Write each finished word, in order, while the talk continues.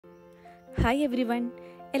Hi everyone,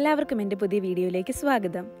 എല്ലാവർക്കും എൻ്റെ പുതിയ വീഡിയോയിലേക്ക്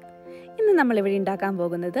സ്വാഗതം. ഇന്ന് നമ്മളിവിടെ ഉണ്ടാക്കാൻ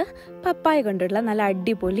പോകുന്നത് പപ്പായ കൊണ്ടുള്ള നല്ല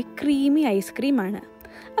അടിപൊളി ക്രീമി ഐസ്ക്രീമാണ്.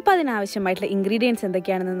 അപ്പോൾ അതിനാവശ്യമായിട്ടുള്ള ഇൻഗ്രീഡിയൻസ്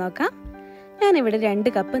എന്തൊക്കെയാണെന്ന് നോക്കാം. ഞാനിവിടെ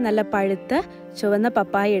 2 കപ്പ് നല്ല പഴുത്ത ചുവന്ന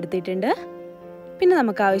പപ്പായ എടുത്തിട്ടുണ്ട്. പിന്നെ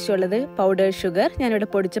നമുക്ക് ആവശ്യമുള്ളത് പൗഡർ ഷുഗർ, ഞാനിവിടെ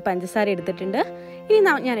പൊടിച്ച പഞ്ചസാര എടുത്തിട്ടുണ്ട്. ഇനി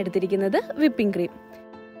ഞാൻ എടുത്തിരിക്കുന്നത് വിപ്പിംഗ് ക്രീം.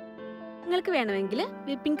 നിങ്ങൾക്ക് വേണമെങ്കിൽ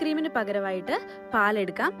വിപ്പിംഗ് ക്രീമിന് പകരമായിട്ട്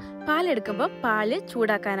പാലെടുക്കാം. പാലെടുക്കുമ്പോൾ പാല്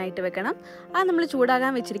ചൂടാക്കാനായിട്ട് വെക്കണം. നമ്മൾ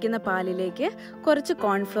ചൂടാകാൻ വെച്ചിരിക്കുന്ന പാലിലേക്ക് കുറച്ച്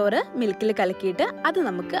കോൺഫ്ലോർ മിൽക്കിൽ കലക്കിയിട്ട് അത്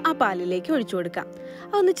നമുക്ക് ആ പാലിലേക്ക് ഒഴിച്ചു കൊടുക്കാം.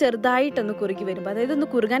 അതൊന്ന് ചെറുതായിട്ടൊന്ന് കുറുകി വരുമ്പോൾ, അതായത് ഒന്ന്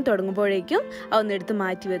കുറുകാൻ തുടങ്ങുമ്പോഴേക്കും അതൊന്ന് എടുത്ത്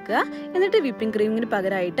മാറ്റി വെക്കുക. എന്നിട്ട് വിപ്പിംഗ് ക്രീമിന്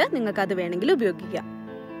പകരമായിട്ട് നിങ്ങൾക്ക് അത് വേണമെങ്കിൽ ഉപയോഗിക്കാം.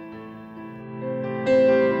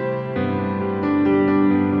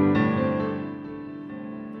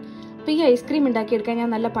 അപ്പോൾ ഈ ഐസ്ക്രീം ഉണ്ടാക്കിയെടുക്കാൻ ഞാൻ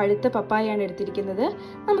നല്ല പഴുത്ത പപ്പായാണ് എടുത്തിരിക്കുന്നത്.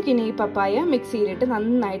 നമുക്കിനി ഈ പപ്പായ മിക്സിയിലിട്ട്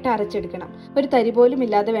നന്നായിട്ട് അരച്ചെടുക്കണം. ഒരു തരി പോലും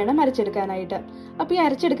ഇല്ലാതെ വേണം അരച്ചെടുക്കാനായിട്ട്. അപ്പോൾ ഈ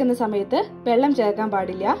അരച്ചെടുക്കുന്ന സമയത്ത് വെള്ളം ചേർക്കാൻ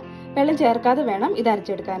പാടില്ല. വെള്ളം ചേർക്കാതെ വേണം ഇത്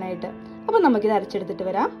അരച്ചെടുക്കാനായിട്ട്. അപ്പോൾ നമുക്കിത് അരച്ചെടുത്തിട്ട്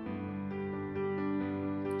വരാം.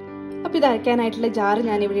 അപ്പോൾ ഇത് അരയ്ക്കാനായിട്ടുള്ള ജാറ്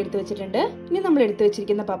ഞാനിവിടെ എടുത്തു വെച്ചിട്ടുണ്ട്. ഇനി നമ്മൾ എടുത്തു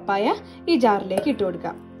വെച്ചിരിക്കുന്ന പപ്പായ ഈ ജാറിലേക്ക് ഇട്ട്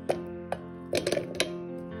കൊടുക്കാം.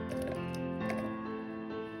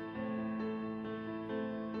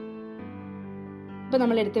 ഇപ്പോൾ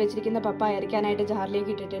നമ്മൾ എടുത്തു വെച്ചിരിക്കുന്ന പപ്പായ അരയ്ക്കാനായിട്ട്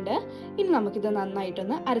ജാറിലേക്ക് ഇട്ടിട്ടുണ്ട്. ഇനി നമുക്കിത്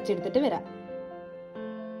നന്നായിട്ടൊന്ന് അരച്ചെടുത്തിട്ട് വരാം.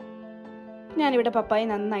 ഞാനിവിടെ പപ്പായ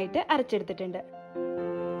നന്നായിട്ട് അരച്ചെടുത്തിട്ടുണ്ട്.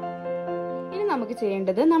 ഇനി നമുക്ക്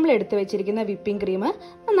ചെയ്യേണ്ടത്, നമ്മൾ എടുത്തു വെച്ചിരിക്കുന്ന വിപ്പിംഗ് ക്രീം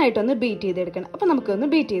നന്നായിട്ടൊന്ന് ബീറ്റ് ചെയ്തെടുക്കണം. അപ്പോൾ നമുക്കൊന്ന്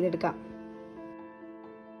ബീറ്റ് ചെയ്തെടുക്കാം.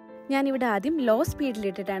 ഞാനിവിടെ ആദ്യം ലോ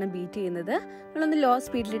സ്പീഡിലിട്ടിട്ടാണ് ബീറ്റ് ചെയ്യുന്നത്. നമ്മളൊന്ന് ലോ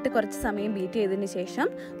സ്പീഡിലിട്ട് കുറച്ച് സമയം ബീറ്റ് ചെയ്തതിന് ശേഷം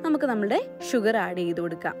നമുക്ക് നമ്മുടെ ഷുഗർ ആഡ് ചെയ്ത്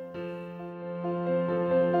കൊടുക്കാം.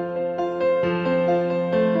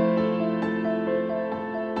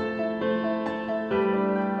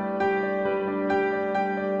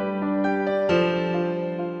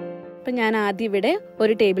 അപ്പം ഞാൻ ആദ്യം ഇവിടെ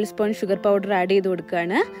 1 table spoon sugar powder add ചെയ്ത്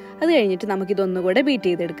കൊടുക്കുകയാണ്. അത് കഴിഞ്ഞിട്ട് നമുക്കിതൊന്നുകൂടെ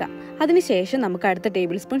ബീറ്റ് ചെയ്തെടുക്കാം. അതിനുശേഷം നമുക്ക് അടുത്ത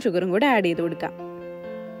ടേബിൾ സ്പൂൺ ഷുഗറും കൂടെ ആഡ് ചെയ്ത് കൊടുക്കാം.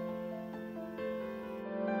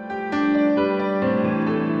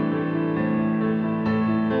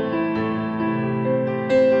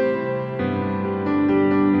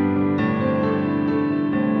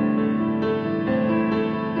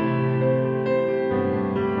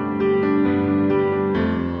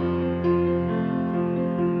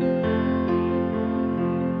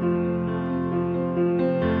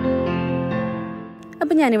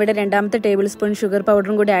 അപ്പം ഞാനിവിടെ 2ാമത്തെ ടേബിൾ സ്പൂൺ ഷുഗർ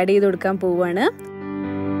പൗഡറും കൂടി ആഡ് ചെയ്ത് കൊടുക്കാൻ പോവുകയാണ്.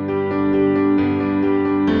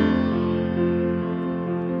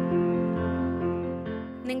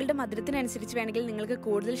 നിങ്ങളുടെ മധുരത്തിനനുസരിച്ച് വേണമെങ്കിൽ നിങ്ങൾക്ക്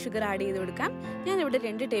കൂടുതൽ ഷുഗർ ആഡ് ചെയ്ത് കൊടുക്കാം. ഞാനിവിടെ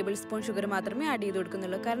 2 ടേബിൾ സ്പൂൺ ഷുഗർ മാത്രമേ ആഡ് ചെയ്ത്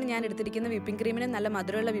കൊടുക്കുന്നുള്ളൂ. കാരണം ഞാൻ എടുത്തിരിക്കുന്ന വിപ്പിംഗ് ക്രീമിന് നല്ല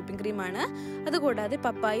മധുരമുള്ള വിപ്പിംഗ് ക്രീമാണ്. അതുകൂടാതെ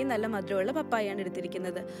പപ്പായ നല്ല മധുരമുള്ള പപ്പായാണ്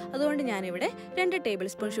എടുത്തിരിക്കുന്നത്. അതുകൊണ്ട് ഞാനിവിടെ 2 ടേബിൾ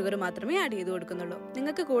സ്പൂൺ ഷുഗർ മാത്രമേ ആഡ് ചെയ്ത് കൊടുക്കുന്നുള്ളൂ.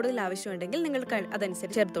 നിങ്ങൾക്ക് കൂടുതൽ ആവശ്യമുണ്ടെങ്കിൽ നിങ്ങൾക്ക്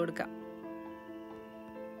അതനുസരിച്ച് ചേർത്ത് കൊടുക്കാം.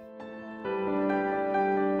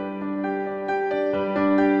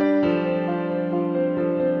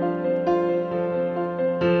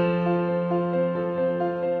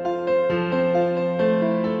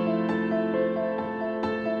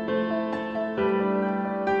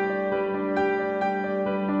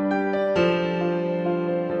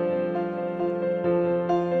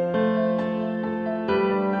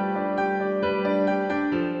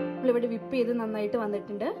 ഇവിടെ വിപ്പ് ചെയ്ത് നന്നായിട്ട്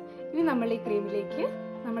വന്നിട്ടുണ്ട്. ഇനി നമ്മൾ ഈ ക്രീമിലേക്ക്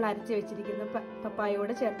നമ്മൾ അരച്ച് വെച്ചിരിക്കുന്ന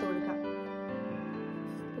പപ്പായോടെ ചേർത്ത് കൊടുക്കാം.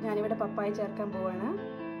 ഞാനിവിടെ പപ്പായ ചേർക്കാൻ പോവാണ്.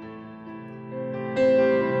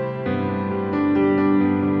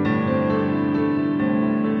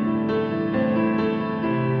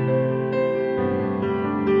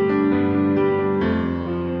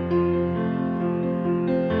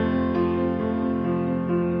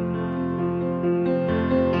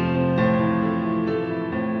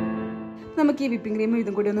 നമുക്ക് ഈ വിപ്പിംഗ് ക്രീമും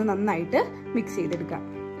ഇതും കൂടി ഒന്ന് നന്നായിട്ട് മിക്സ് ചെയ്തെടുക്കാം.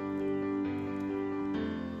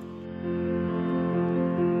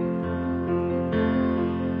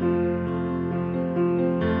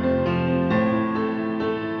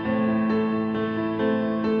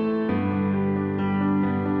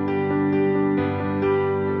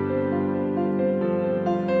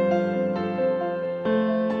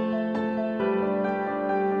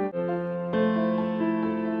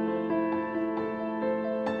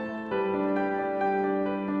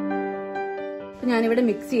 ഞാനിവിടെ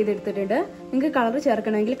മിക്സ് ചെയ്തെടുത്തിട്ടുണ്ട്. നിങ്ങൾക്ക് കളർ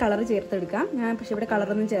ചേർക്കണമെങ്കിൽ കളർ ചേർത്തെടുക്കാം. ഞാൻ പക്ഷെ ഇവിടെ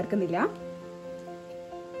കളറൊന്നും ചേർക്കുന്നില്ല.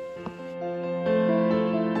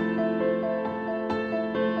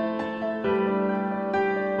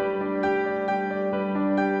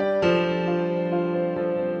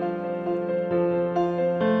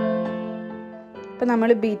 അപ്പോൾ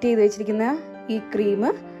നമ്മൾ ബീറ്റ് ചെയ്ത് വെച്ചിരിക്കുന്ന ഈ ക്രീം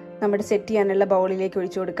നമ്മുടെ സെറ്റ് ചെയ്യാനുള്ള ബൗളിലേക്ക്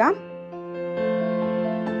ഒഴിച്ചു കൊടുക്കാം.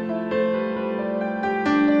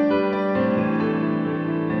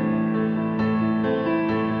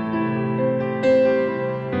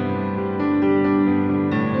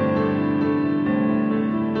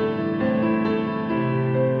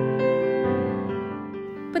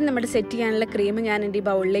 ഇപ്പം നമ്മുടെ സെറ്റ് ചെയ്യാനുള്ള ക്രീം ഞാൻ എൻ്റെ ഈ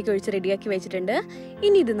ബൗളിലേക്ക് ഒഴിച്ച് റെഡിയാക്കി വെച്ചിട്ടുണ്ട്.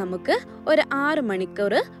 ഇനി ഇത് നമുക്ക് ഒരു 6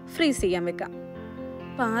 മണിക്കൂർ ഫ്രീസ് ചെയ്യാൻ വെക്കാം.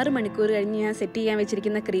 അപ്പോൾ 6 മണിക്കൂർ കഴിഞ്ഞ് ഞാൻ സെറ്റ് ചെയ്യാൻ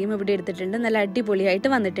വെച്ചിരിക്കുന്ന ക്രീം ഇവിടെ എടുത്തിട്ടുണ്ട്. നല്ല അടിപൊളിയായിട്ട്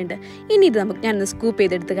വന്നിട്ടുണ്ട്. ഇനി ഇത് ഞാനൊന്ന് സ്കൂപ്പ്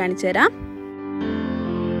ചെയ്തെടുത്ത് കാണിച്ചു തരാം.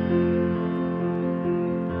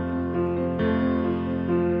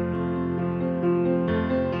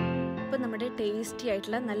 അപ്പോൾ നമ്മുടെ ടേസ്റ്റി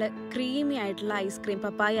ആയിട്ടുള്ള നല്ല ക്രീമി ആയിട്ടുള്ള ഐസ്ക്രീം,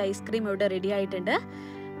 പപ്പായ ഐസ്ക്രീം ഇവിടെ റെഡി ആയിട്ടുണ്ട്.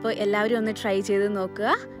 അപ്പോൾ എല്ലാവരും ഒന്ന് ട്രൈ ചെയ്ത്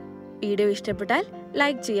നോക്കുക. വീഡിയോ ഇഷ്ടപ്പെട്ടാൽ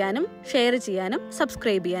ലൈക്ക് ചെയ്യാനും ഷെയർ ചെയ്യാനും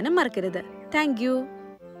സബ്സ്ക്രൈബ് ചെയ്യാനും മറക്കരുത്. Thank you.